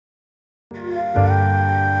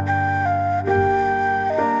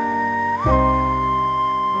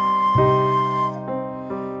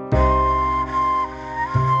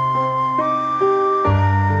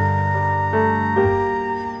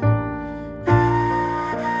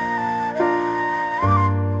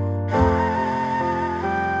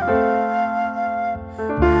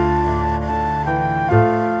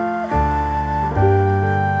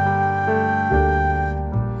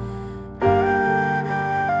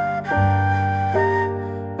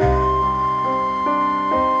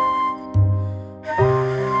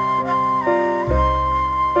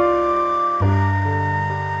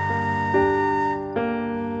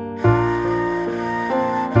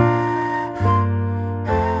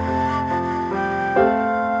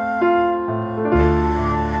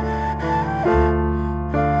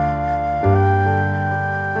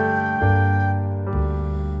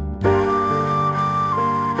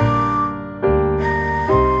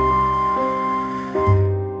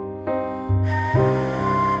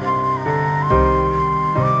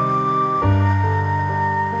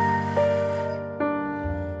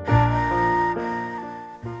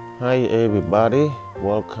Hi everybody,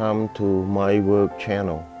 welcome to my work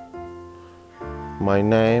channel. My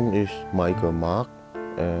name is Michael Mark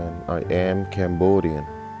and I am Cambodian.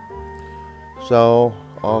 So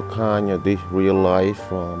all kind of this real life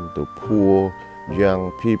from the poor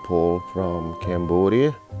young people from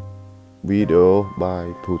Cambodia. Video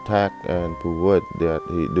by Putak and Puwet that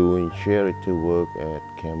he doing charity work at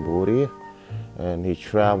Cambodia, and he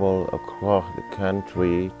traveled across the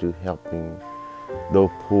country to helping those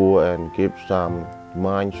poor and give some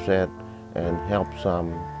mindset and help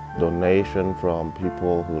some donation from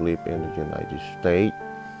people who live in the United States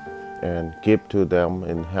and give to them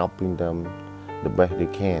and helping them the best they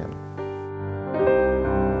can.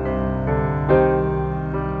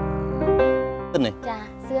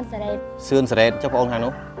 Sườn sệt cho bọn hàng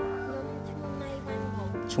nó.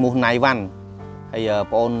 Chmua Nai Văn hay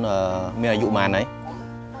bọn miền dụ màn ấy.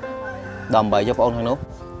 Đầm bày cho bọn hàng nó.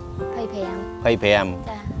 Phay phèm.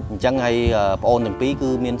 Chẳng hay bọn từng pí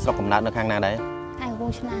cứ miền sọc cầm nát ở khang nào đấy.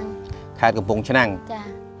 Khai cầm bông chân năng.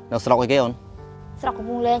 Nó sọc cái không? Sọc cầm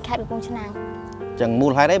bông lên khai cầm bông chân năng. Chẳng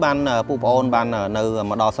mua hai đấy ban phụ bọn ban nơi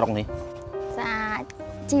mà đo sọc này. Dạ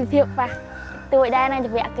chi phiếu pa. Tôi đây đang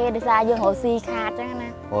chụp vẽ kia để ra dương hồ xì khát đó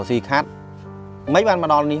nè. Hồ xì khát. Mấy ban mà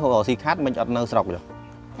đo đi hồ xì khát mình chọn nơi sọc rồi.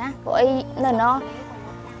 Hả? Tụi nơi nó.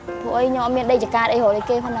 Tụi nhỏ miền đây chả ca đây hồ đây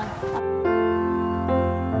kia không nào.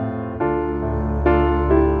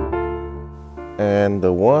 And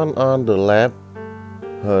the one on the left,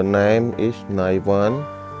 her name is Naivan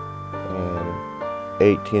and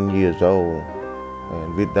 18 years old,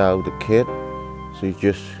 and without the kid, she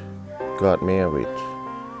just got married.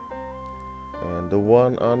 And the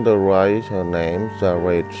one on the right, her name is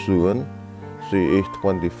Saret Suan. She is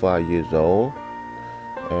 25 years old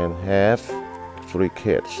and have 3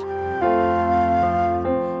 kids.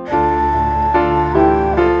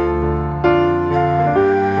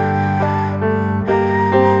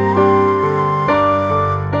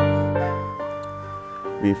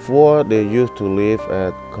 Before, they used to live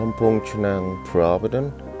at Kampong Chnang,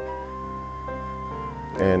 Providence,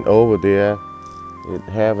 and over there it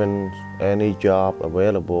haven't any job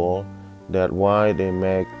available. That's why they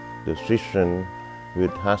make the decision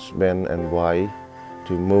with husband and wife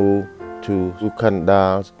to move to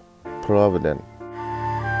Ukanda, Providence.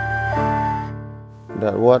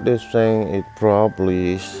 That what they're saying, it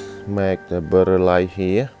probably make a better life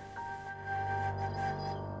here.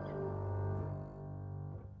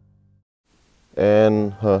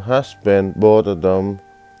 And her husband, both of them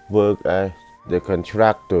work as the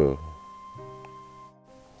contractor.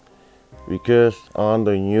 Because on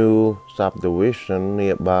the new subdivision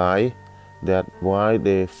nearby, that's why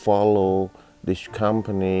they follow this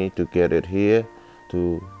company to get it here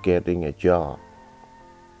to getting a job.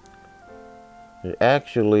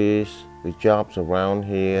 Actually, the jobs around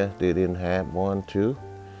here, they didn't have one too,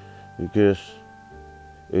 because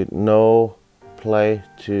it's no place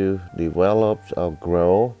to develop or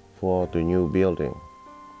grow for the new building.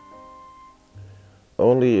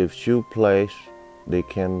 Only a few places they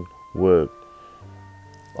can work.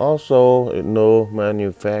 Also, no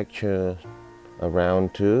manufacturer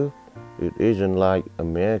around too. It isn't like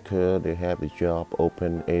America, they have the job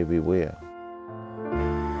open everywhere.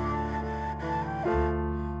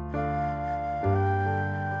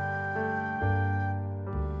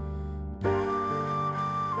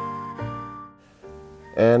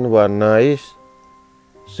 And one night,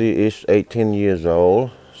 she is 18 years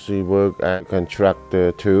old. She works as a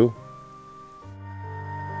contractor too.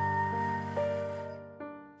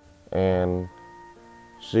 And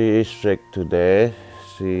She is sick today.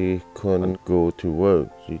 She couldn't go to work.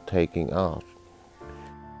 She's taking off.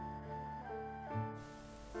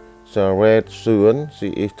 Saret soon. She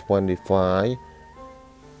is 25.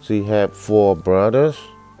 She has 4 brothers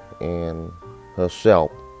and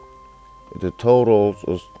herself. The total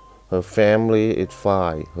of her family is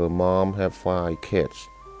 5. Her mom has 5 kids.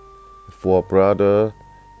 4 brothers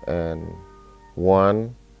and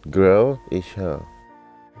 1 girl is her.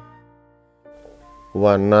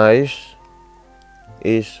 One night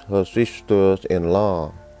is her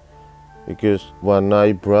sister-in-law, because one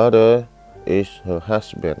night brother is her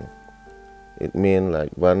husband. It means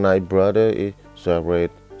like one night brother is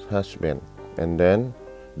Saret's husband, and then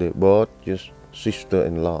they both just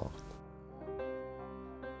sister-in-law.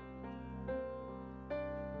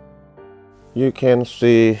 You can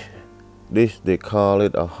see this, they call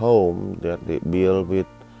it a home that they build with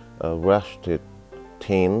a rusted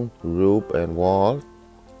tin roof and wall.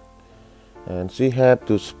 And she had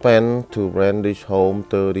to spend to rent this home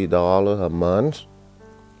 $30 a month.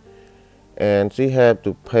 And she had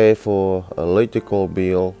to pay for electrical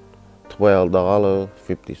bill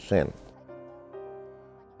 $12.50.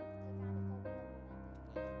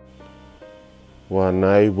 One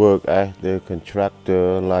night work as the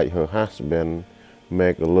contractor like her husband,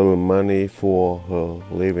 make a little money for her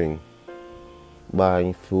living,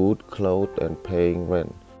 buying food, clothes, and paying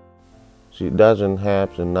rent. She doesn't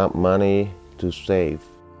have enough money to save.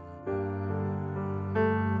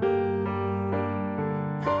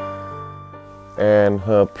 And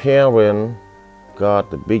her parents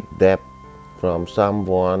got a big debt from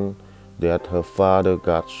someone that her father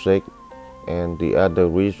got sick, and the other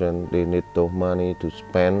reason they need the money to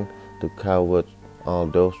spend to cover all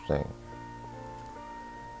those things.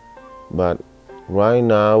 But right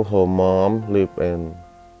now her mom lives in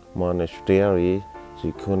monastery.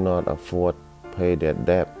 She could not afford to pay that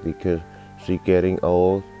debt because she's getting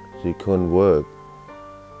old, she couldn't work.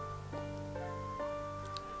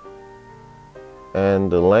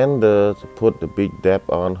 And the lender put the big debt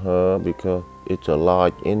on her because it's a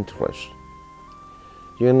large interest.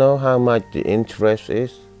 You know how much the interest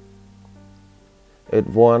is? It's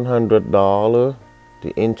 $100.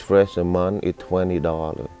 The interest a month is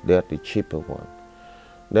 $20. That's the cheaper one.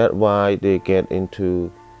 That's why they get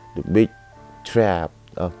into the big trap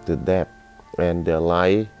of the debt, and their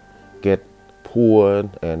life get poor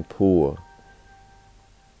and poor.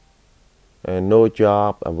 And no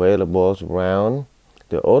job available around.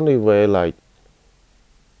 The only way, like,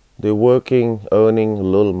 they're working, earning a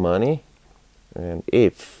little money, and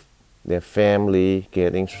if their family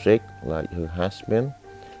getting sick, like her husband,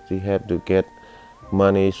 she have to get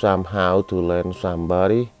money somehow to lend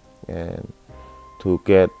somebody and to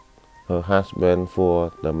get her husband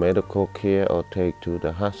for the medical care or take to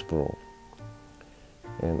the hospital.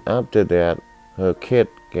 And after that, her kid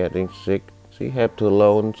getting sick, she have to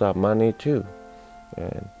loan some money too,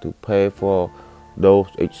 and to pay for those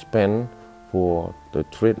expense for the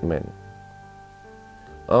treatment.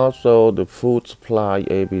 Also, the food supply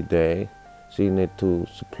every day, she need to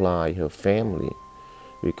supply her family,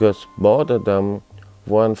 because both of them,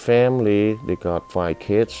 one family they got 5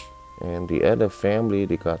 kids, and the other family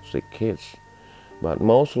they got 6 kids. But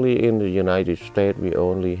mostly in the United States we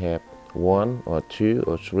only have 1 or 2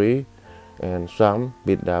 or 3, and some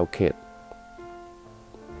without kids.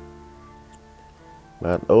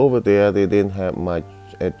 But over there they didn't have much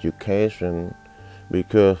education,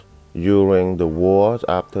 because during the wars,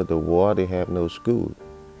 after the war, they have no school.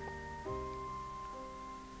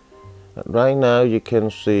 But right now you can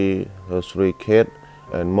see her 3 kids,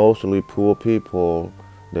 and mostly poor people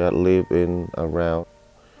that live in around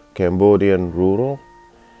Cambodian rural,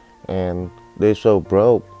 and they're so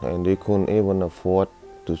broke and they couldn't even afford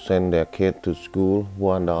to send their kid to school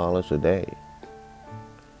 $1 a day.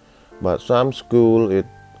 But some school it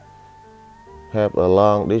have a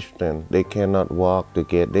long distance. They cannot walk to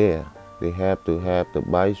get there. They have to have the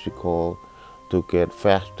bicycle to get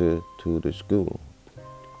faster to the school.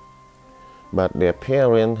 But their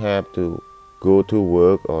parents have to go to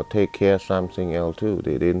work or take care of something else too.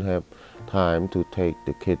 They didn't have time to take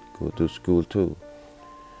the kid go to school too.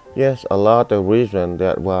 Yes, a lot of reasons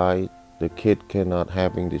that why the kid cannot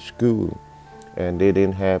having the school, and they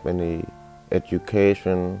didn't have any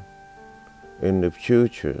education in the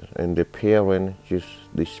future, and the parents just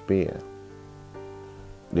despair.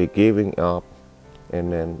 They're giving up,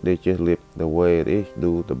 and then they just live the way it is,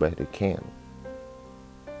 do the best they can.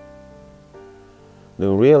 The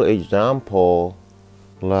real example,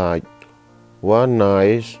 like one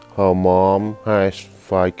night her mom has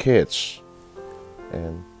 5 kids,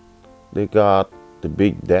 and they got the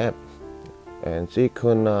big debt, and she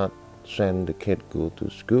could not send the kid go to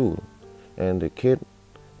school, and the kid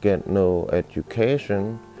get no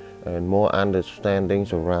education and more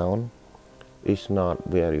understandings around. It's not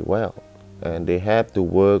very well, and they have to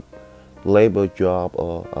work labor job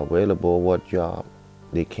or available what job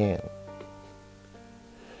they can.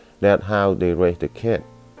 That's how they raise the kid.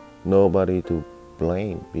 Nobody to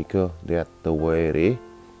blame, because that's the way it is,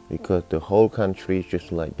 because the whole country is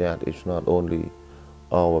just like that. It's not only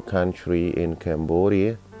our country in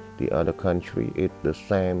Cambodia, the other country, it's the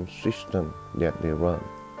same system that they run.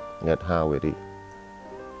 That's how it is.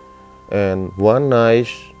 And one night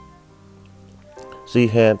she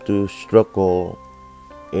had to struggle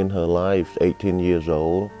in her life, 18 years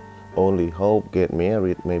old, only hope get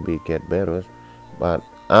married, maybe get better. But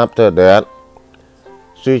after that,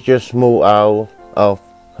 she just moved out of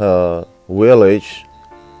her village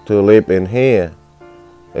to live in here.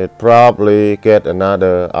 It probably get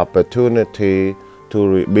another opportunity to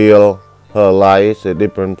rebuild her life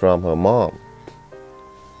different from her mom.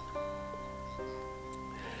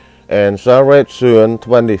 And Sarah soon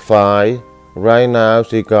 25. Right now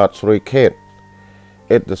she got 3 kids.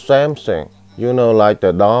 It's the same thing, like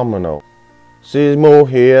the domino. She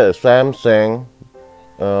moved here, the same thing,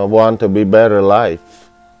 want to be better life.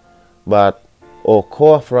 But of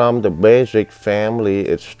course from the basic family,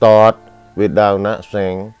 it start without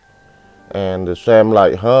nothing. And the same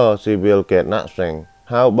like her, she will get nothing.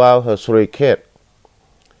 How about her 3 kids?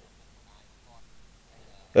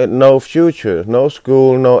 It's no future, no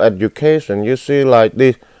school, no education. You see like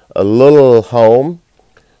this, a little home,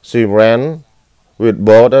 she rent with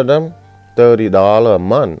both of them, $30 a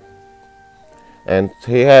month. And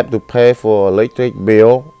he had to pay for electric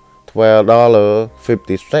bill,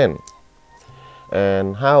 $12.50.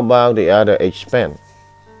 And how about the other expense?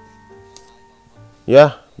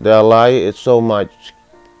 Yeah, their life is so much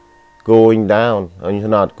going down and it's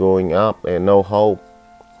not going up, and no hope.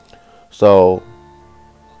 So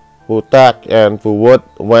Putak and Puwood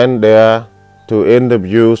went there to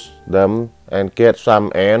interview them and get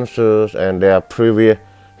some answers and their previous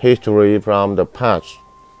history from the past.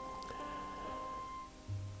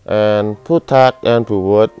 And Putak and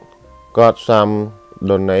Puwood got some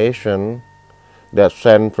donation that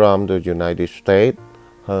sent from the United States.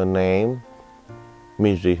 Her name,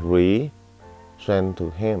 Mrs. Ree, sent to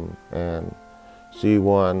him, and she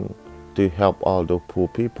want to help all the poor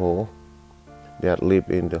people that live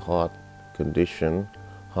in the hard condition,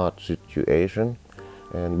 hard situation.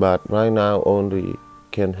 But right now only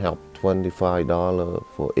can help $25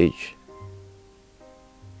 for each.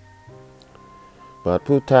 But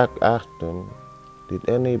Putak asked them, did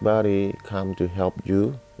anybody come to help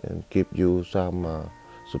you and give you some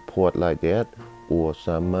support like that, or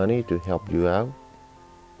some money to help you out?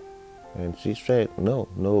 And she said, no,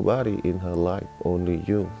 nobody in her life, only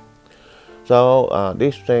you. So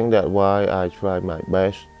this thing, that's why I try my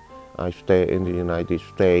best. I stay in the United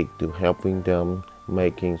States to helping them,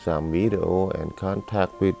 making some video and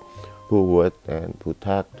contact with Puwood and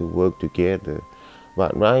Putak to work together.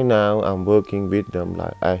 But right now I'm working with them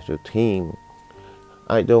like as a team.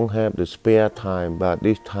 I don't have the spare time, but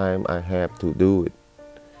this time I have to do it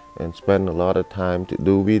and spend a lot of time to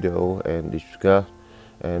do video and discuss,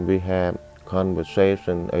 and we have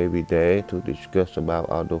conversation every day to discuss about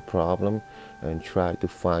other problems and try to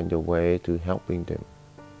find a way to helping them.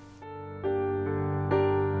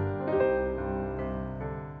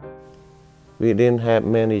 We didn't have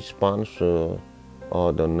many sponsors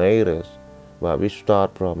or donators, but we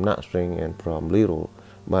start from nothing and from little.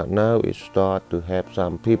 But now it start to have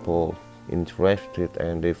some people interested,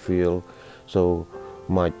 and they feel so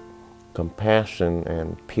much compassion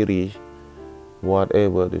and pity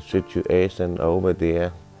whatever the situation over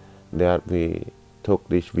there, that we took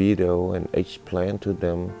this video and explained to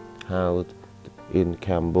them how in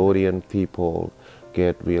Cambodian people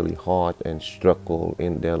get really hard and struggle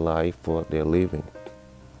in their life for their living.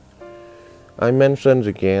 I mentioned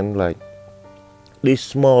again like this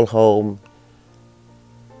small home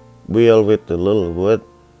built with the little wood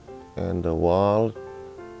and the wall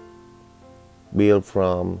built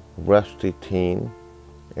from rusty tin,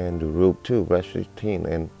 and the roof too rusty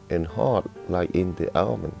tin and hard like in the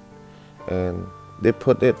oven. And they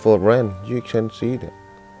put it for rent, you can see that,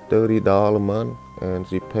 $30 a month, and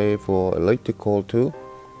she pay for electrical too,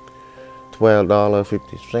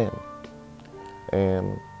 $12.50.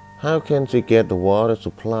 And how can she get the water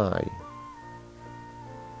supply?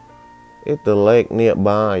 It's the lake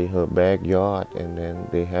nearby her backyard, and then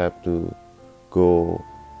they have to go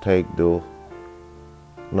take the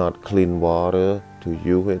not clean water to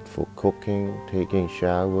use it for cooking, taking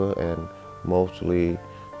shower, and mostly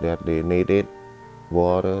that they needed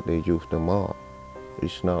water, they use the mop.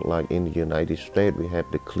 It's not like in the United States we have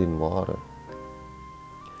the clean water.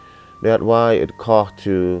 That's why it costs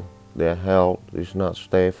to their health. It's not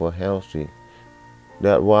stay for healthy.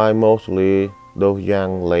 That's why mostly those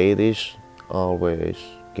young ladies always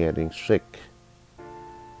getting sick.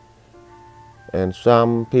 And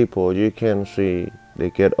some people you can see they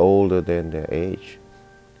get older than their age.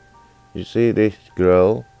 You see this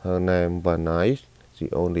girl, her name Vanais, she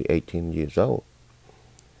only 18 years old.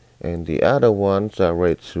 And the other one,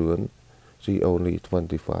 Sarah Sun, she only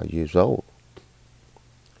 25 years old.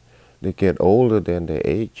 They get older than their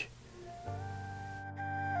age.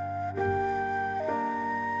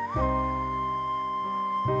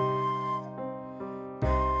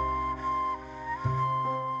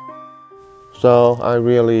 So I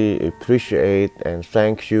really appreciate and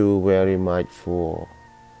thank you very much for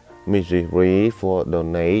Mrs. Ree for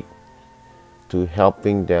donate to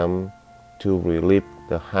helping them to relieve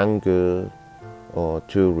the hunger or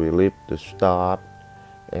to relieve the starve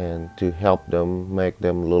and to help them, make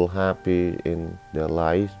them a little happy in their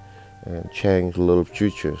life and change little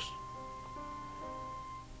futures.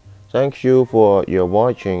 Thank you for your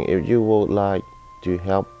watching. If you would like to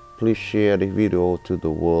help, please share the video to the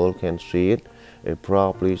world can see it. And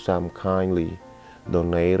probably some kindly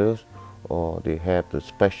donators or they have the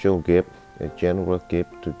special gift, a generous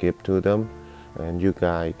gift to give to them. And you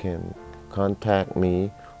guys can contact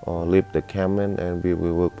me or leave the comment and we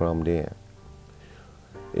will work from there.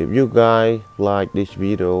 If you guys like this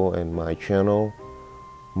video and my channel,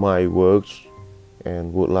 my works,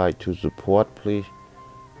 and would like to support, please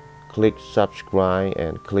click subscribe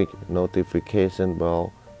and click notification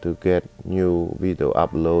bell to get new video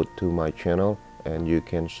upload to my channel and you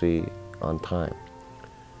can see on time.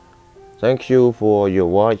 Thank you for your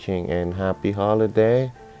watching and happy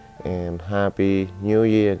holiday and happy new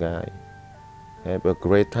year guys. Have a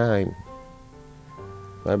great time.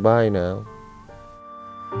 Bye bye now.